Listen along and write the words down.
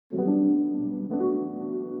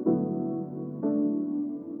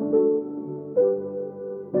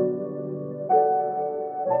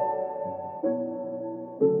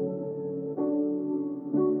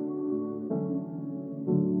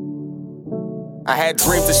I had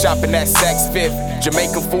dreams of shopping at Saks Fifth,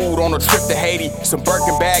 Jamaican food on a trip to Haiti, some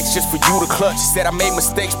Birkin bags just for you to clutch. Said I made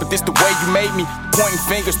mistakes, but this the way you made me. Pointing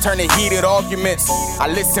fingers, turning heated arguments.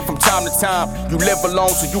 I listen from time to time. You live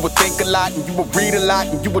alone, so you would think a lot, and you would read a lot,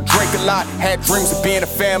 and you would drink a lot. Had dreams of being a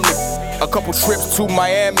family. A couple trips to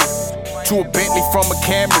Miami, to a Bentley from a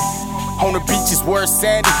Camry. On the beaches where it's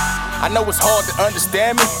sandy. I know it's hard to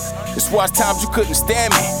understand me. It's why times you couldn't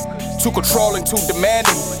stand me. Too controlling, too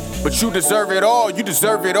demanding. But you deserve it all, you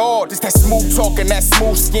deserve it all. This that smooth talk and that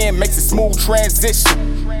smooth skin makes a smooth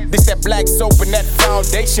transition. This that black soap and that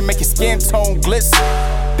foundation make your skin tone glisten.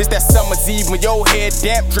 This that summer's eve when your head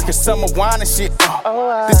damp, drinking summer wine and shit.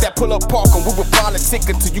 This that pull up park and we will politic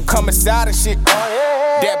until you come inside and shit.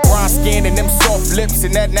 That brown skin and them soft lips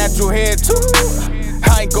and that natural hair too.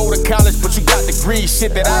 I ain't go to college, but you got degrees,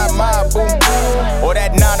 shit that I admire, boom. Or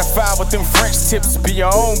that 9 to 5 with them French tips, be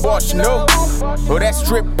your own boss, you know. Or that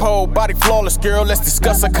strip pole, body flawless, girl, let's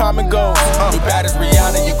discuss a common goal. You bad as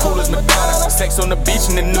Rihanna, you cool as Madonna. Sex on the beach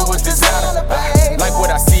and the newest designer. Like what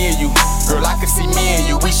I see in you, girl, I can see me and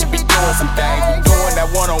you. We should be doing some things, we doing that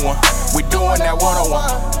one-on-one. We doing that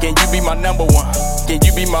one-on-one. Can you be my number one? Can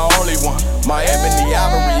you be my only one? My ebony,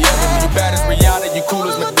 ivory, ebony. You bad as Rihanna, you cool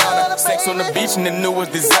as Madonna. Sex on the beach and the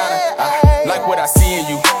newest designer. Like what I see in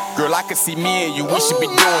you, girl, I can see me and you. We should be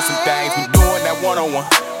doing some things. We doing that one-on-one.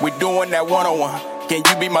 We doing that one-on-one. Can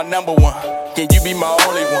you be my number one? Can you be my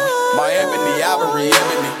only one? My ebony, ivory,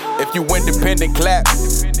 ebony. If you independent, clap.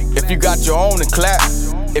 If you got your own, then clap.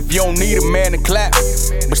 If you don't need a man to clap,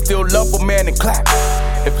 but still love a man to clap.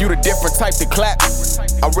 If you the different type to clap,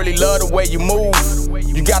 I really love the way you move.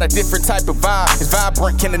 You got a different type of vibe. It's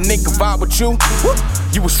vibrant, can a nigga vibe with you?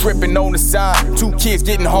 You was stripping on the side. 2 kids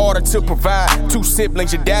getting harder to provide. 2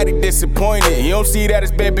 siblings, your daddy disappointed. You don't see that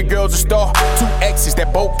his baby girl's a star. 2 exes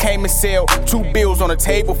that both came and sailed. 2 bills on the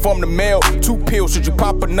table from the mail. 2 pills, should you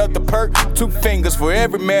pop another perk? 2 fingers for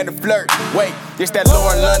every man to flirt. Wait, this that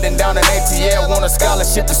Lauren London down in ATL. Want a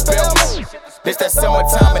scholarship to spell me. This that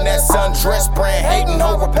summertime and that sundress brand, hating,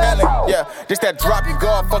 hoe repelling. Yeah, this that drop your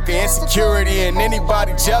guard, fucking insecurity and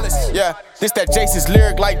anybody jealous. Yeah, this that Jason's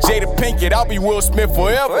lyric like Jada Pinkett. I'll be Will Smith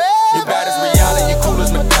forever. You bad as Rihanna, you cool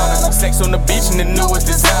as Madonna. Sex on the beach and the newest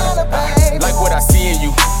designer. Like what I see in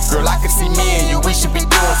you, girl, I can see me and you. We should be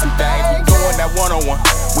doing some things. We doing that one-on-one.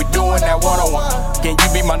 We doing that one-on-one. Can you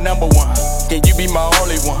be my number one? Can you be my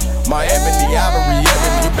only one? My ebony, ivory,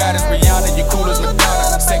 ebony. You bad as Rihanna, you cool as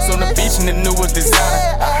Madonna. Sex on the beach and the newest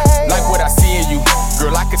designer. Like what I see in you,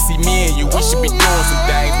 girl, I can see me and you. We should be doing some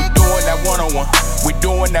things. We doing that one-on-one. We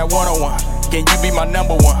doing that one-on-one. Can you be my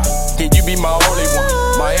number one? Can you be my only one?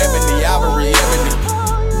 My ebony, ivory, ebony.